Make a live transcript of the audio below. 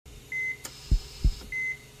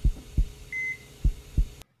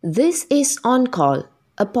This is On Call,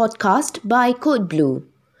 a podcast by Code Blue.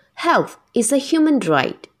 Health is a human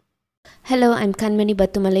right. Hello, I'm Kanmani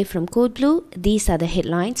Battumale from Code Blue. These are the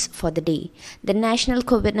headlines for the day. The National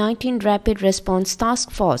COVID-19 Rapid Response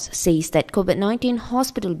Task Force says that COVID-19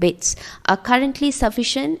 hospital beds are currently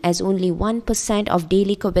sufficient as only 1% of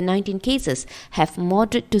daily COVID-19 cases have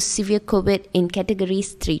moderate to severe COVID in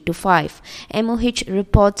categories 3 to 5. MOH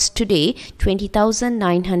reports today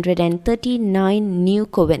 20,939 new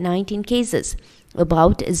COVID-19 cases.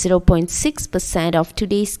 About 0.6% of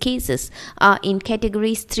today's cases are in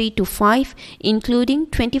categories 3 to 5, including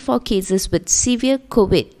 24 cases with severe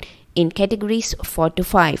COVID in categories 4 to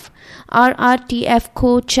 5. RRTF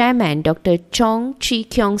co-chairman Dr. Chong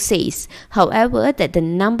Chi-kyong says, however, that the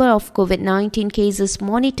number of COVID-19 cases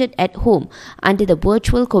monitored at home under the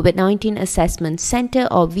Virtual COVID-19 Assessment Center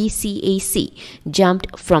or VCAC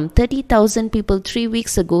jumped from 30,000 people 3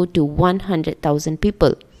 weeks ago to 100,000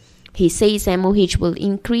 people. He says MOH will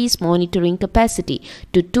increase monitoring capacity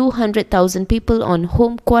to 200,000 people on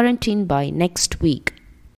home quarantine by next week.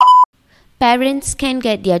 Parents can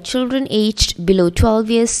get their children aged below 12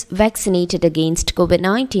 years vaccinated against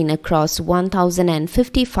COVID-19 across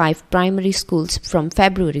 1,055 primary schools from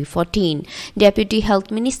February 14. Deputy Health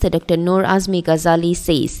Minister Dr. Noor Azmi Ghazali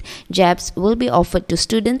says jabs will be offered to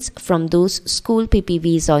students from those school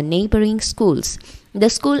PPVs or neighboring schools. The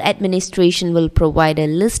school administration will provide a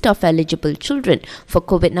list of eligible children for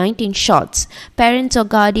COVID-19 shots. Parents or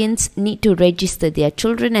guardians need to register their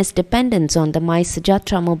children as dependents on the My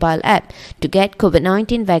Sajatra mobile app to get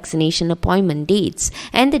COVID-19 vaccination appointment dates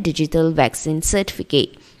and the digital vaccine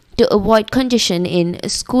certificate. To avoid congestion in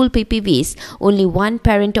school PPVs, only one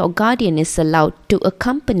parent or guardian is allowed to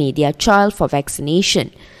accompany their child for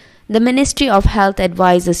vaccination. The Ministry of Health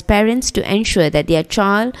advises parents to ensure that their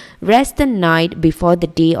child rests the night before the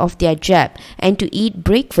day of their jab and to eat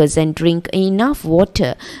breakfast and drink enough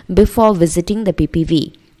water before visiting the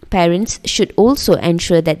PPV. Parents should also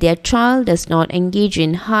ensure that their child does not engage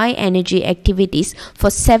in high-energy activities for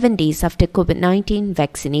 7 days after COVID-19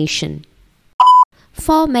 vaccination.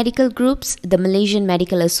 For medical groups, the Malaysian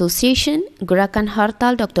Medical Association, Gerakan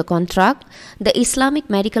Hartal Doktor Kontrak, the Islamic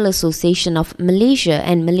Medical Association of Malaysia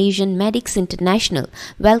and Malaysian Medics International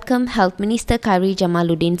welcome Health Minister Khairi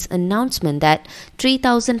Jamaluddin's announcement that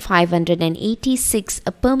 3,586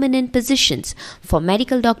 permanent positions for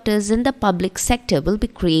medical doctors in the public sector will be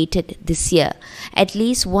created this year. At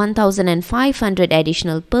least 1,500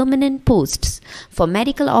 additional permanent posts for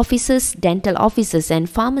medical officers, dental officers and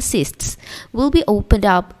pharmacists will be opened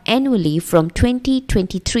up annually from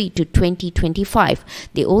 2023 to 2025.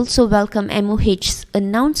 They also welcome MOH's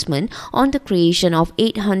announcement on the creation of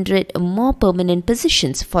 800 more permanent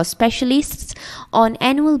positions for specialists on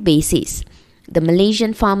annual basis. The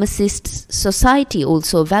Malaysian Pharmacists Society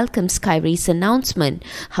also welcomes Khairi's announcement.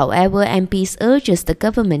 However, MPs urges the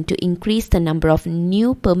government to increase the number of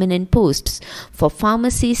new permanent posts for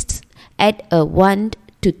pharmacists at a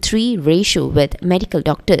 1:3 ratio with medical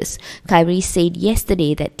doctors. Khairi said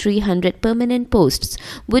yesterday that 300 permanent posts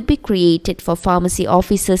would be created for pharmacy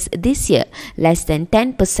officers this year, less than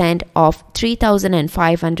 10% of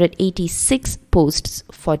 3,586 posts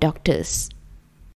for doctors.